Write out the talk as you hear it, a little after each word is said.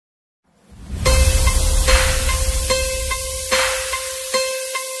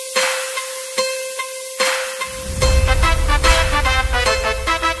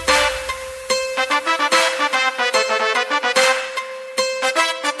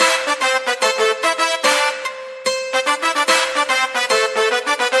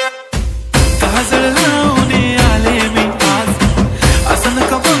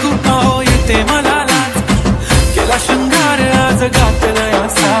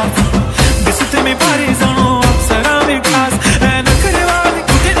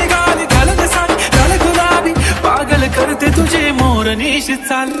तशीच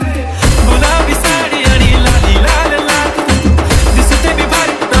चाल गुलाबी साडी आणि लाली लाल लाल दिसते मी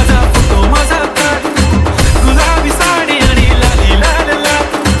भारी ताजा फोटो माझा काढ गुलाबी साडी आणि लाली लाल लाल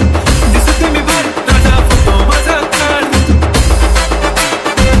दिसते मी भारी ताजा फोटो माझा काढ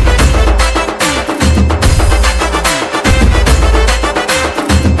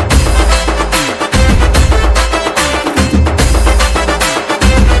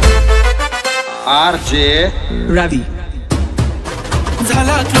RJ Ravi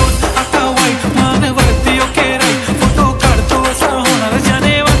झाला क्लोज आता वाईट मान वरती ओके राईट फोटो काढतो असा होणार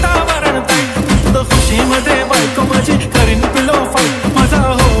ज्याने वातावरण ताईट तर खुशीमध्ये बायको माझी करीन पिलो फाईट माझा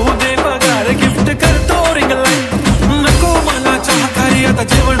होऊ दे पगार गिफ्ट करतो रिंग लाईट नको मला चहाकारी आता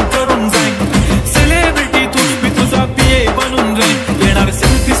जेवण करून जाईन सेलिब्रिटी तूच मी तुझा पिये बनून जाईन येणार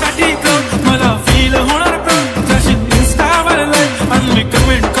सेल्फी साठी क्राऊड मला फील होणार प्राऊड जाशील इन्स्टावर लाईव्ह आणि मी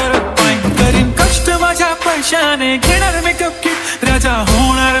कमेंट करत पाईन करीन कष्ट माझ्या पैशाने घेणार मेकअप किट राजा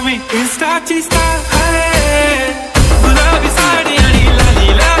होणार मी इन्स्टाची स्टार गुलाबी साडी आणि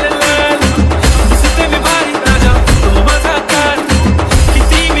लाली लाल लाल दिसते मी भारी राजा तो माझा काढ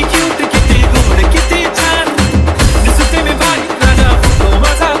किती मी क्यूट किती गोड किती छान दिसते मी भारी राजा तो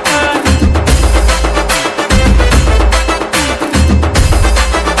माझा काढ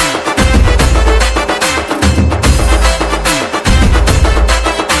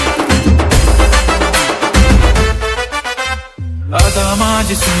आता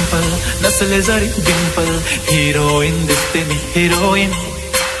माझी सिंपल नसले जरी डिंपल हिरोईन दिसते मी हिरोईन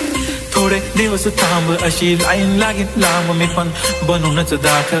थोडे दिवस थांब अशी लाईन लागेल लांब मी पण बनूनच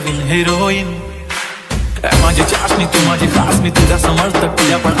दाखवीन हिरोईन माझी चाशनी तू माझी खास मी तुझा समर्थक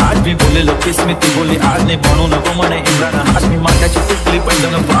तुझ्या पण आज मी बोलेलो किस मी ती बोली आज नाही बनू नको म्हणे इम्रान हाच मी माथ्याची तुटली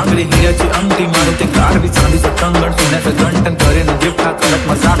पैंजण पांगरी हिऱ्याची अंगठी मारते कारवी चांदीचं कंगण सोन्याचं गंठन करेन गिफ्ट हा करत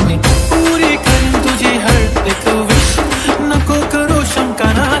मजाक मी पुरी करीन तुझी हर एक विश नको करू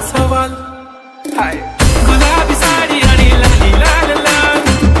शंका ना सवाल हाय गुलाबी साडी आणि लाली लाल लाल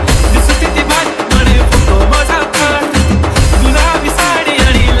दिसते ती भारी म्हणे फोटो माझा काढ गुलाबी साडी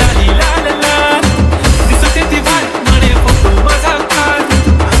आणि लाली लाल लाल दिसते ती भारी म्हणे फोटो माझा काढ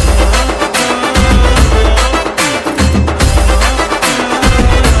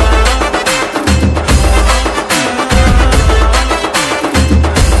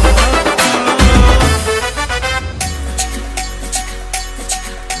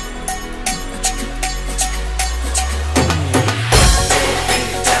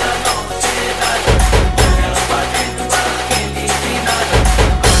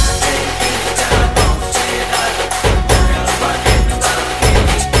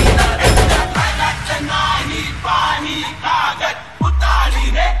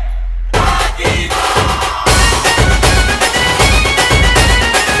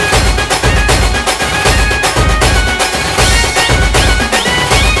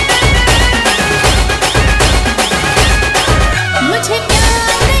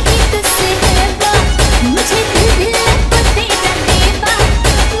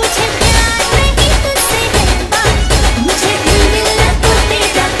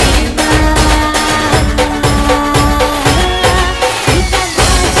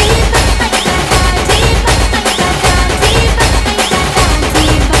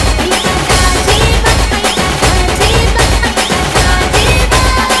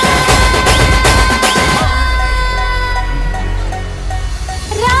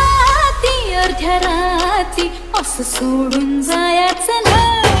असं सोडून जायचं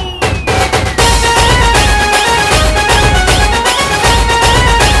नाही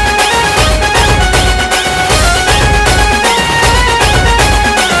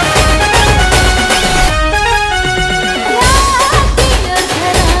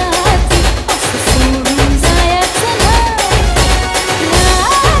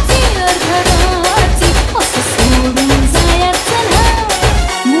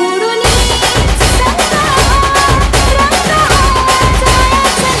मोडून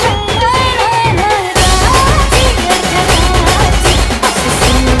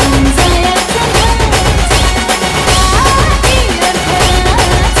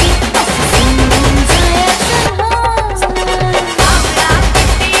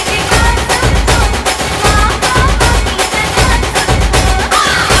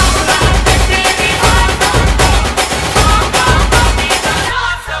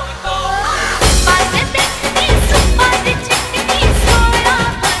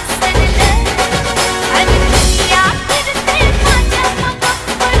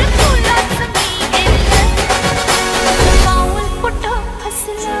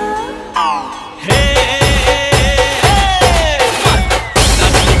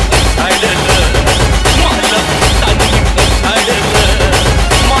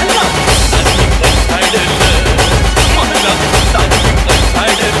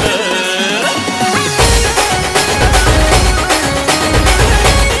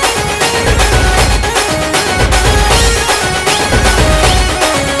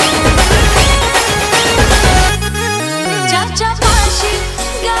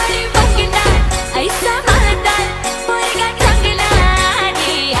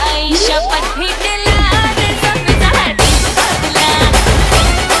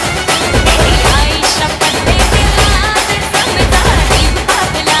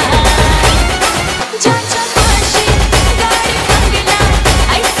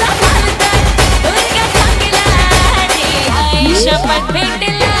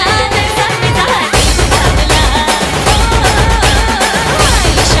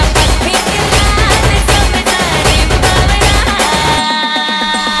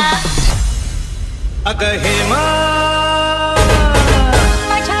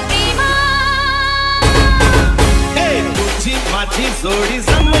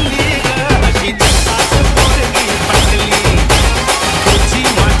जमली ग अशी झकास पोरगी पटली तुझी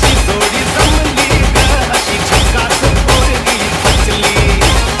माझी जोडी जमली ग अशी झकास पोरगी पटली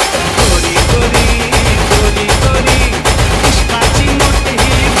गोरी गोरी गोरी गोरी इश्काची मोठी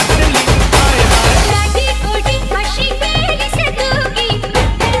म्हटली हाय हाय लागी कोटी अशी केली सदुगी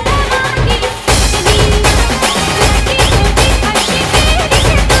मागे पटली लागी कोटी अशी केली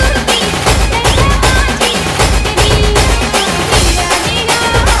सदुगी माझी पटली मीरा मीरा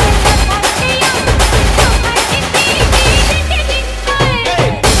सपाटया सपाटी केली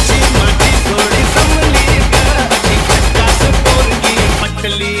तुझी माझी जोडी जमली ग अशी झकास पोरगी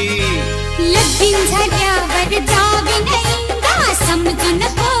पटली लगीन झाल्यावर जावी नाही गा समजू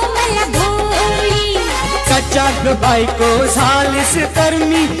नको मला भोळी सच्चाक बायको झालीस तर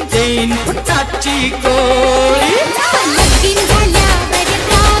मी देईन फुटाची कोळी लगीन झाल्यावर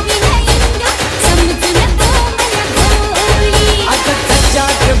जावी नाही गा समजू नको मला भोळी आता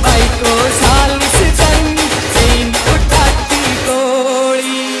सच्चाक बायको झालीस तर मी देईन फुटाची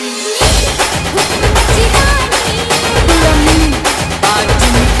कोळी हुकुमाची राणी तुला मी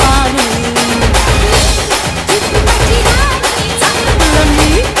पाजीन पाणी हुकुमाची राणी तुला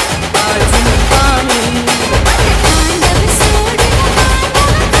मी पाजीन पाणी तांडव सोडून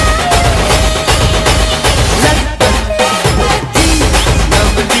लग्गी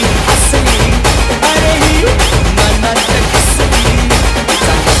नवली असली अरे ही मनात कसली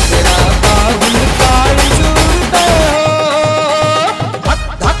चांगला पाहून काळ जुळतो धक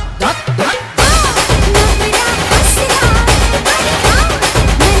धक धक धक नवरा हसला अरे वा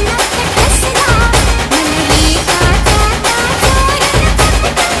मनात ठसला मनही काटा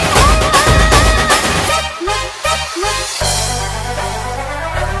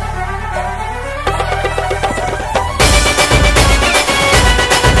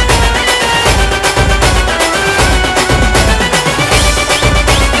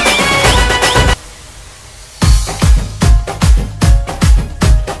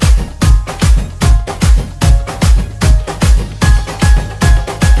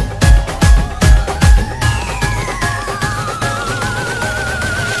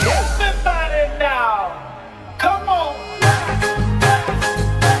Everybody now, come on.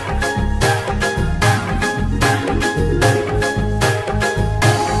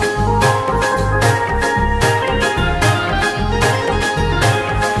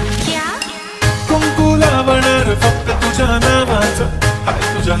 क्या कुंकू लावणार फक्त तुझ्या नावाचं हाय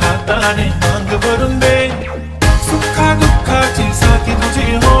तुझ्या हाताने मांग भरून दे सुखा दुःखाची साथी तुझी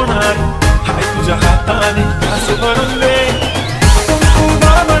होणार हाय तुझ्या हाताने घास भरून दे कुंकू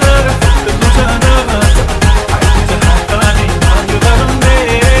लावणार फक्त तुझ्या नावाचं हाय तुझ्या हाताने मांग भरून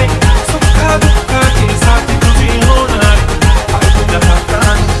दे सुखा दुःखाची साथी तुझी होणार हाय तुझ्या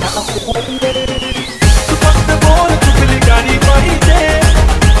हाताने घास भरून दे तू फक्त बोल कुठली गाडी पाहिजे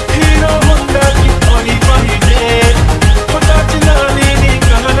हिरो होंडाची गाडी पाहिजे पोटाची नाणी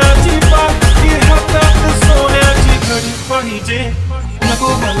गहनाची पाठी हातात सोन्याची घडी पाहिजे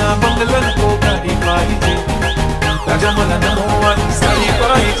नको मला बंगला नको गाडी पाहिजे राजा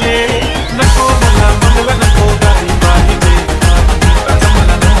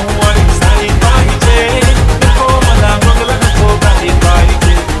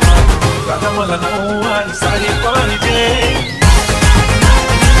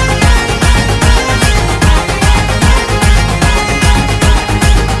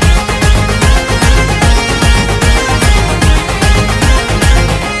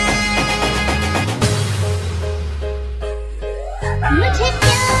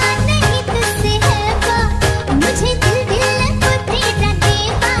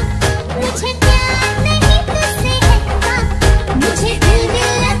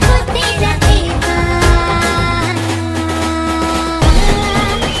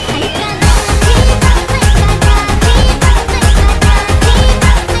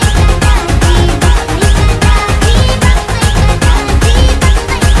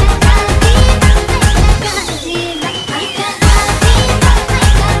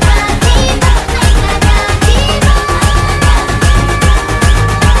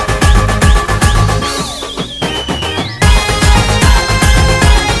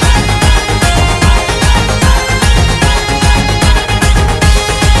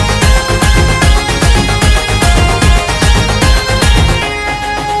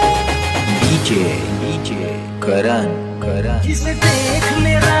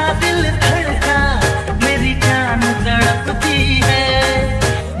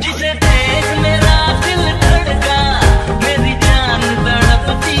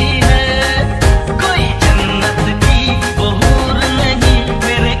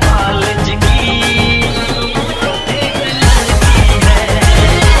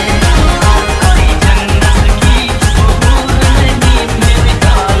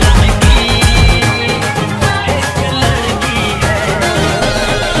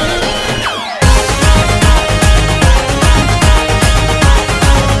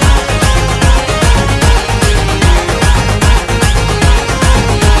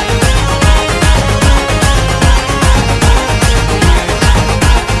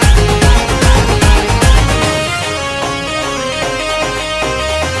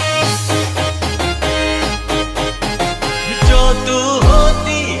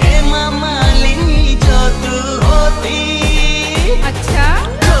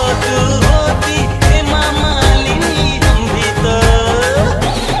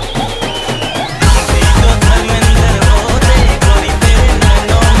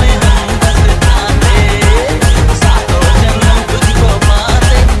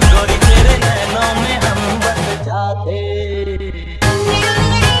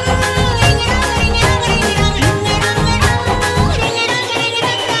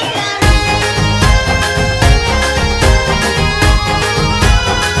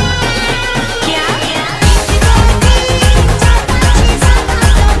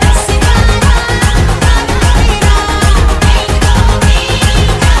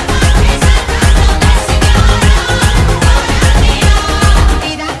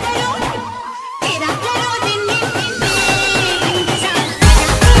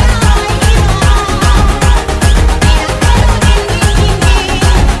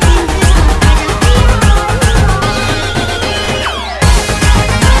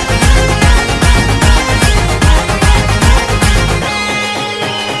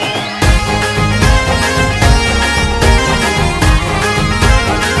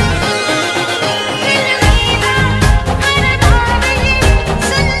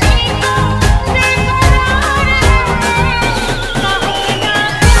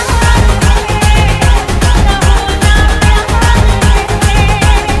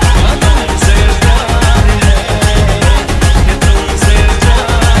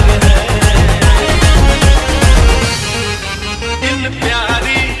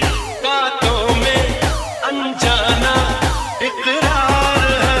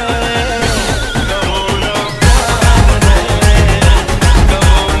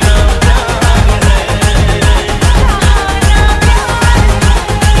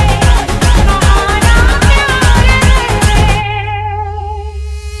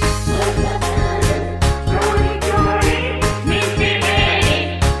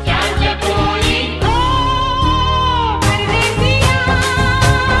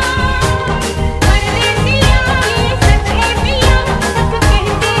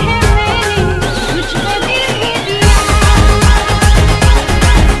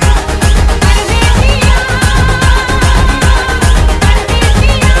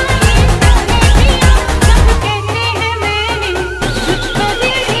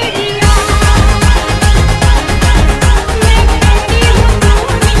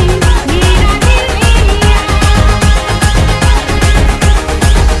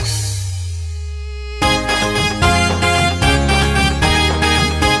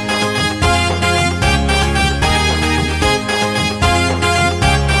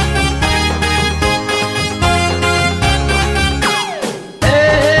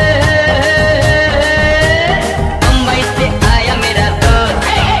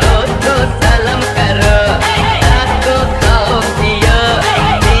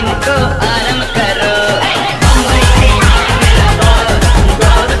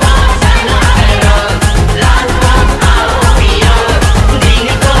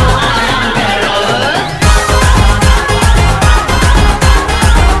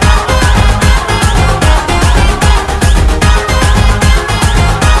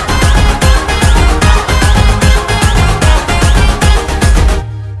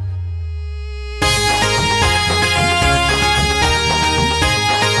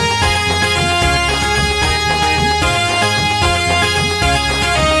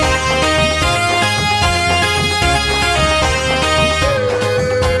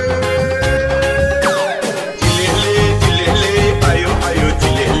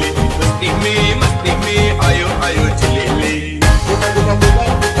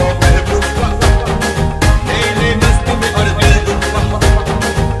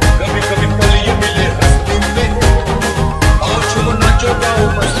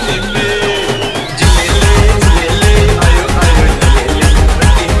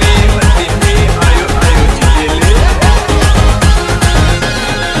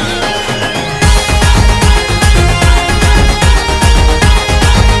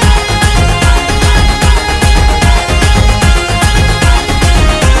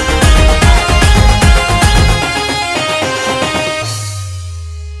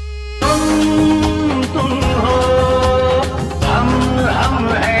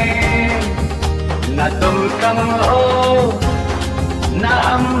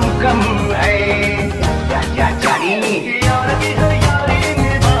कम है क्या क्या जानी यार की है यारी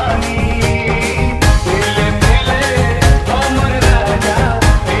निभानी पीले पीले अमर राजा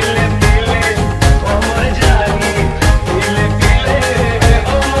पीले पीले अमर जानी पीले पीले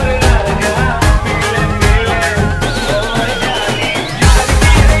अमर राजा पीले पीले अमर जानी यार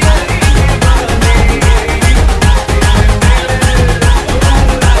की है यारी निभानी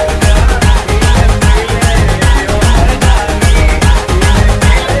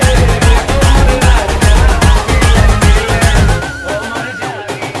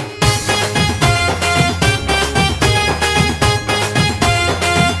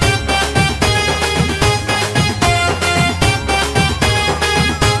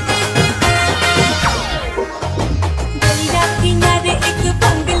दरिया किनारे एक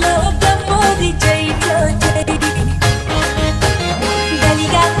बंगलो गपोरी जय जो जय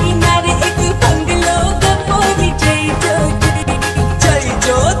दरिया किनारे एक बंगलो गपोरी जय जो जय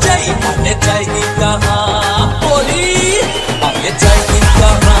जो जय आगे जाएगी कहाँ बोली आगे जाएगी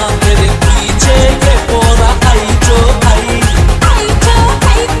कहाँ तेरे पीछे ये बोरा आई जो आई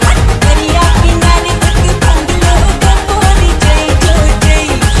दरिया किनारे एक बंगलो गपोरी जय जो जय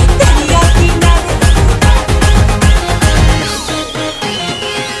दरिया किनारे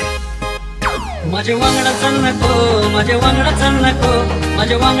माझे वांगडा चल नको माझे वांगडा चल नको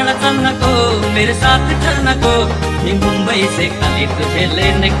माझे वांगडा चल नको मेरे साथ चल नको मी मुंबई से खाली तुझे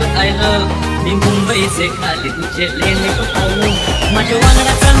लेने को आयो मी मुंबई से खाली तुझे लेने को आयो माझे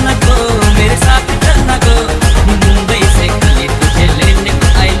वांगडा चल नको मेरे साथ चल नको मी मुंबई से खाली तुझे लेने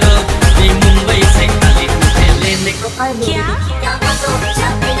को आयो मी मुंबई से खाली तुझे लेने को आयो क्या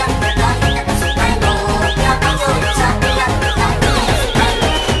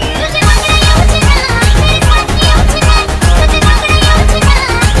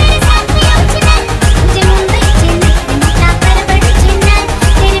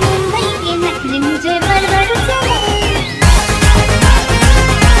मुझे बड़बड़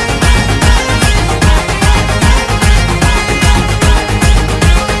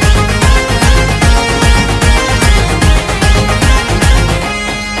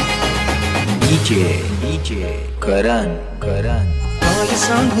चले डीजे करण काय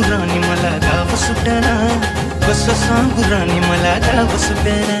सांगू राणी मला गाव सुटना कसं सांगू राणी मला गाव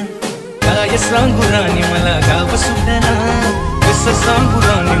सुटना काय सांगू राणी मला गाव सुटना कसं सांगू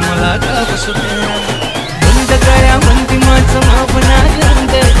राणी मला गाव सुटना बंद गळ्या मंदी माझं मावना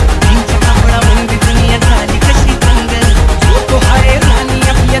रंग तुमच्या कापडा मंदी दुनिया झाली कशी तंग तो हाय राणी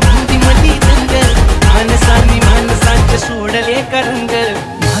आपल्या धुंदी मधी दंग माणसांचे सोडले करंग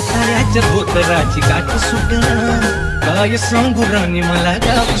म्हाताऱ्याच्या धोतराची गाठ सुटना काय सांगू राणी मला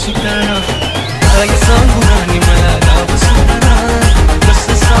गाव सुटना काय सांगू राणी मला गाव सुटना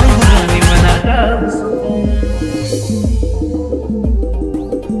कसं सांगू राणी मला गाव सुटना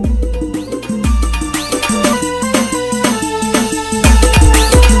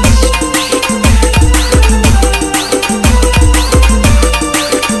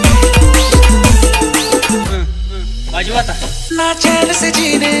वाजवाता ना चैन से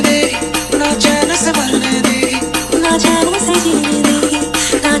जीने दे ना चैन से मरने दे ना चैन से जीने दे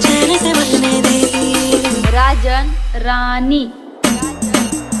ना चैन से मरने दे राजन रानी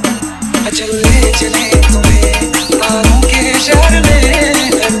चले चले तुम्हें तारों के शहर में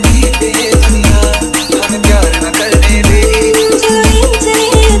धरती पे ये दुनिया हमें प्यार न करने देगी चले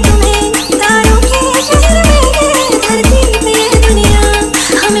चले तुम्हें तारों के शहर में धरती पे ये दुनिया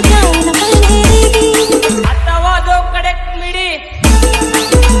हमें प्यार न करने देगी आता वाजव कडक मिडी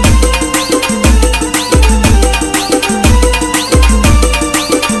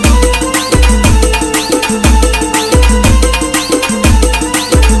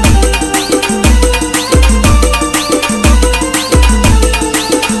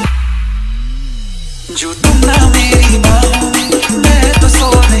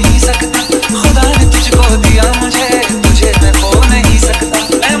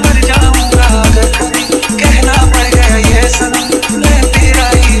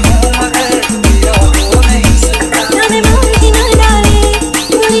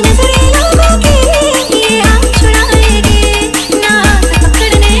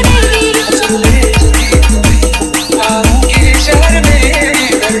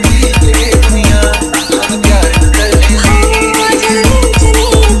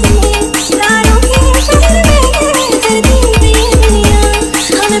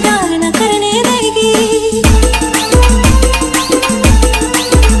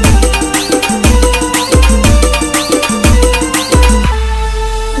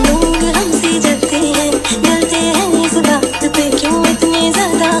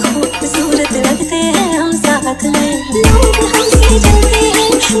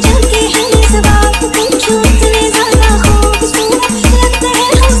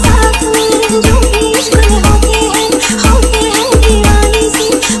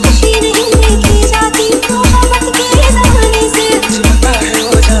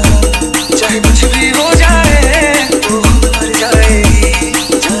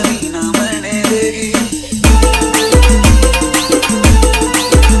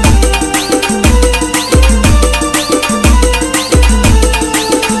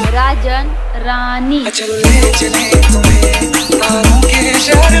रानी। चले चले तुम्हें तारों के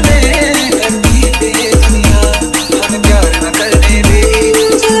शहर में, धरती पे दुनिया हमें प्यार न करने देगी।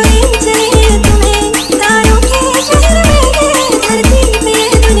 चले चले तुम्हें तारों के शहर में, धरती पे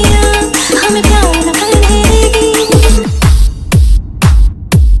दुनिया हमें प्यार न करने देगी।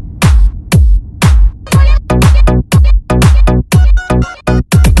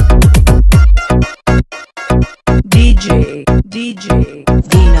 DJ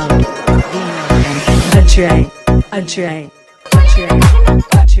Dino and Ajay.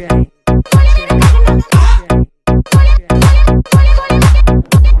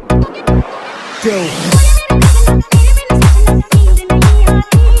 Go.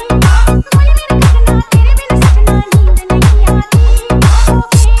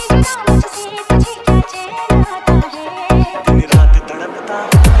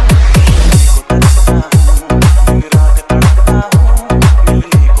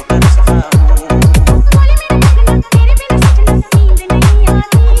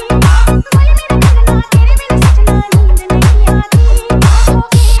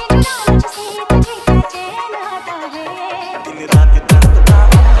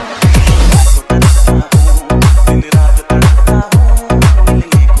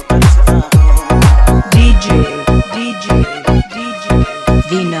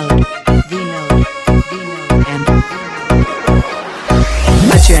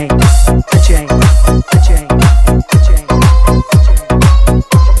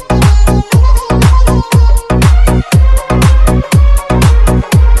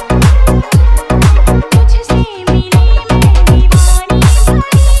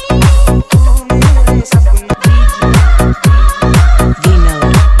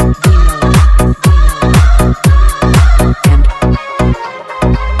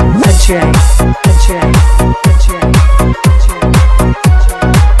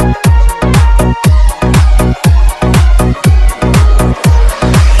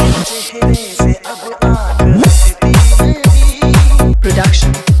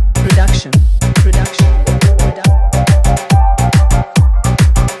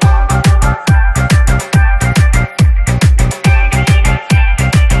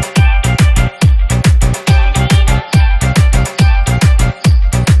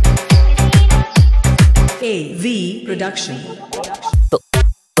 Production.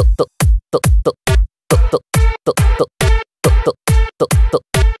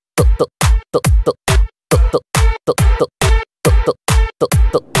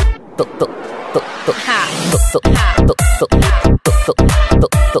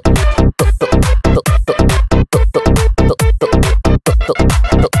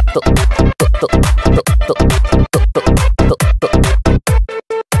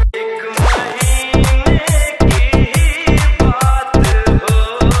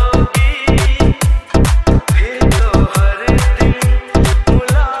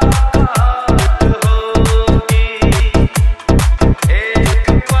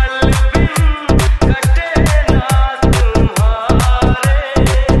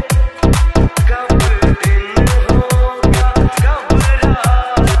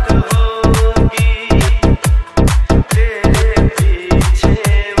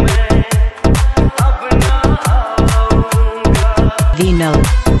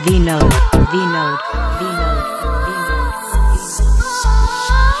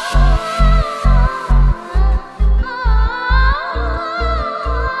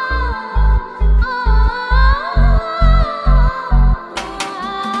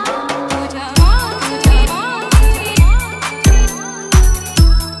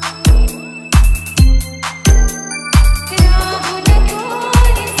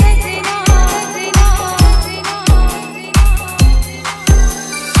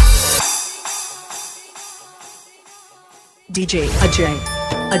 DJ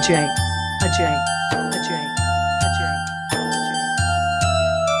Ajay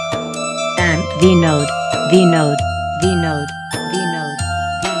and V-Node.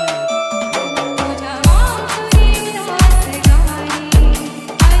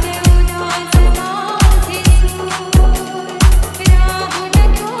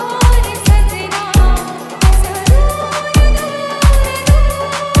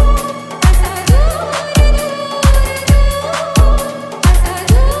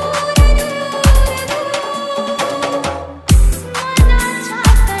 मना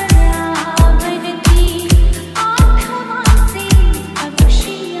चाहता बनती आँख से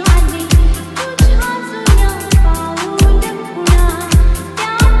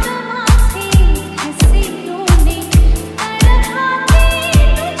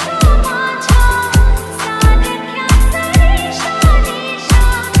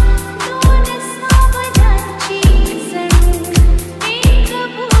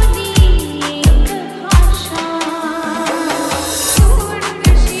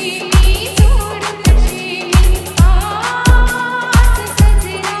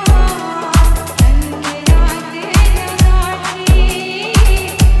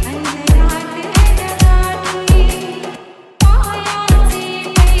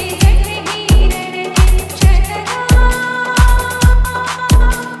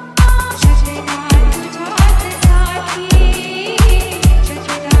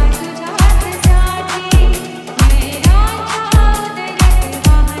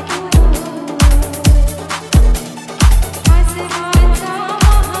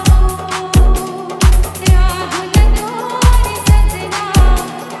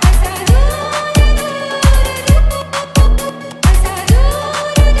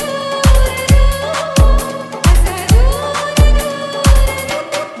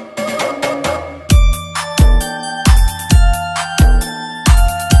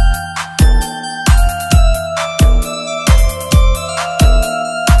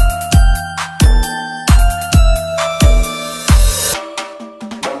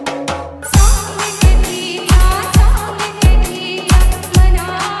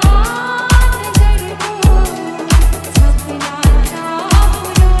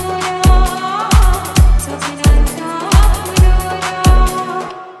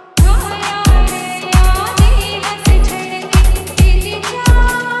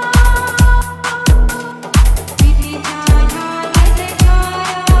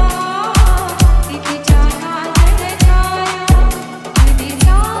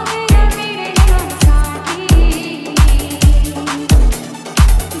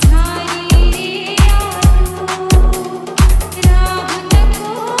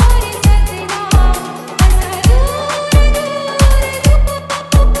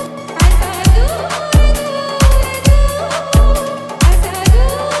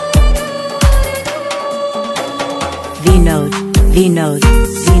Vinod,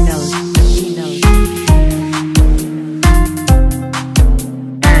 Vinod, Vinod,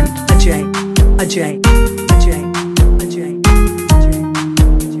 and Ajay, Ajay, Ajay, Ajay, Ajay,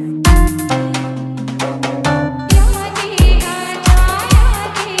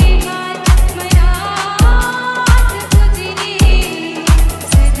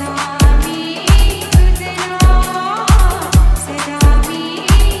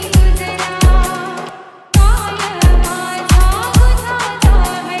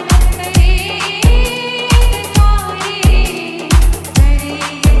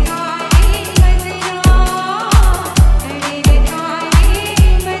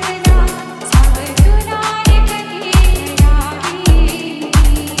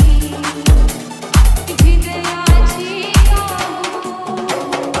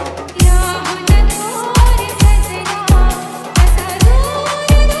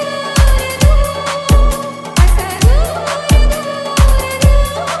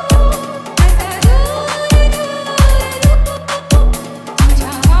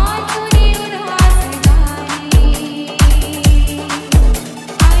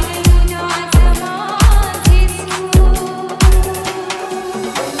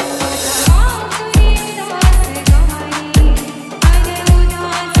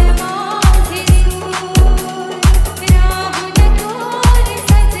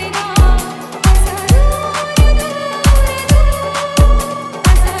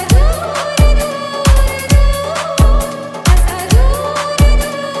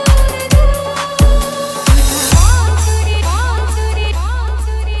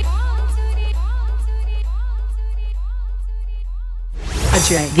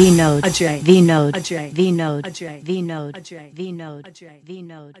 Ajay, Vinod, Ajay, Vinod, Ajay, Vinod, Ajay, Vinod, Ajay, Vinod, Ajay,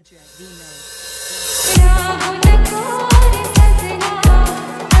 Vinod, Ajay,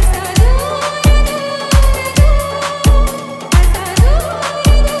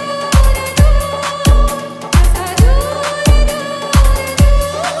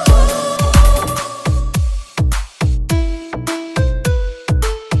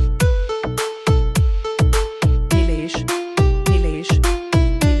 Nilesh, Nilesh,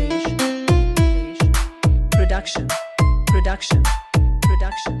 Nilesh, Nilesh. Production, production,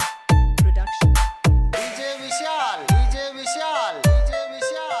 production, production. DJ Vishal, DJ Vishal, DJ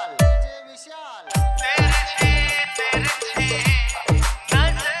Vishal, DJ Vishal.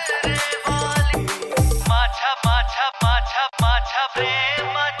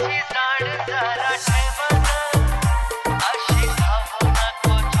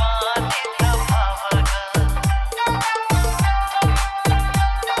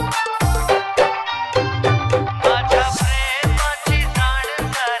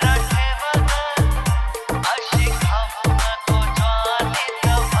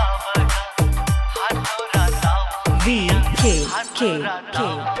 V K K K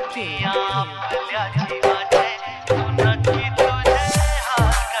K.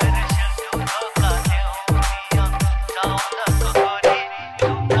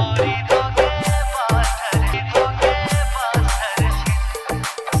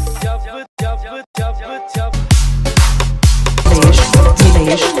 Nilesh,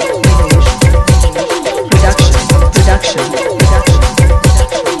 Nilesh, Nilesh. Production, production, production.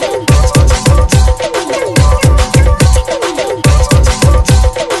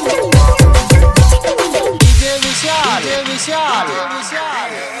 DJ Vishal, DJ Vishal,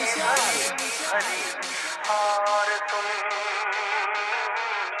 Vishal, Vishal. और तुम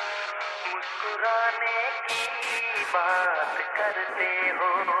मुस्कुराने की बात करते हो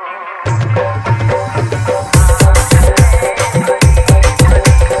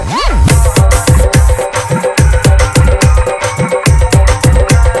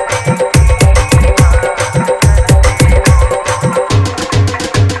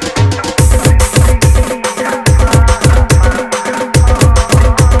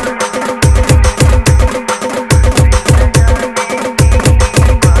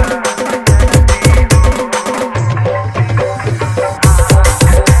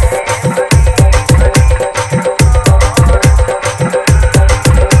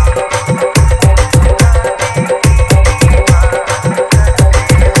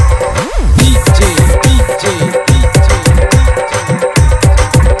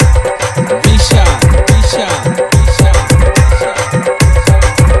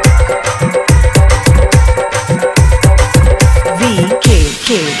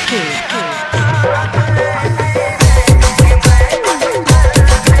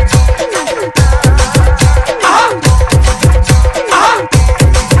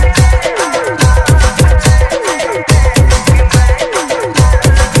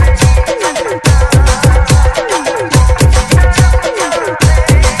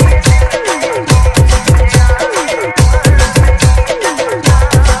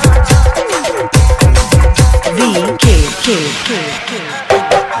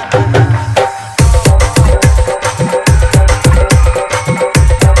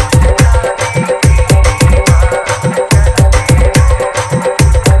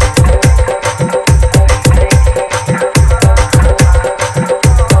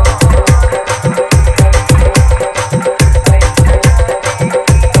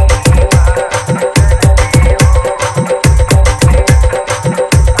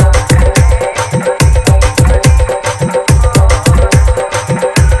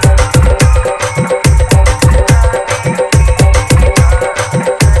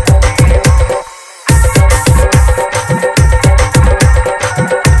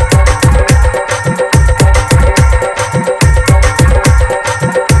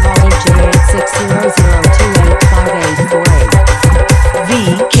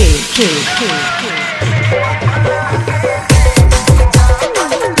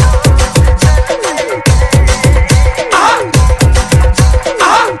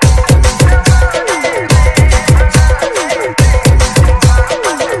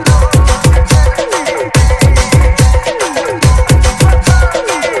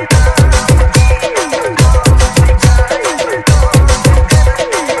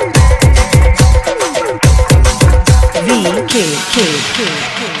K.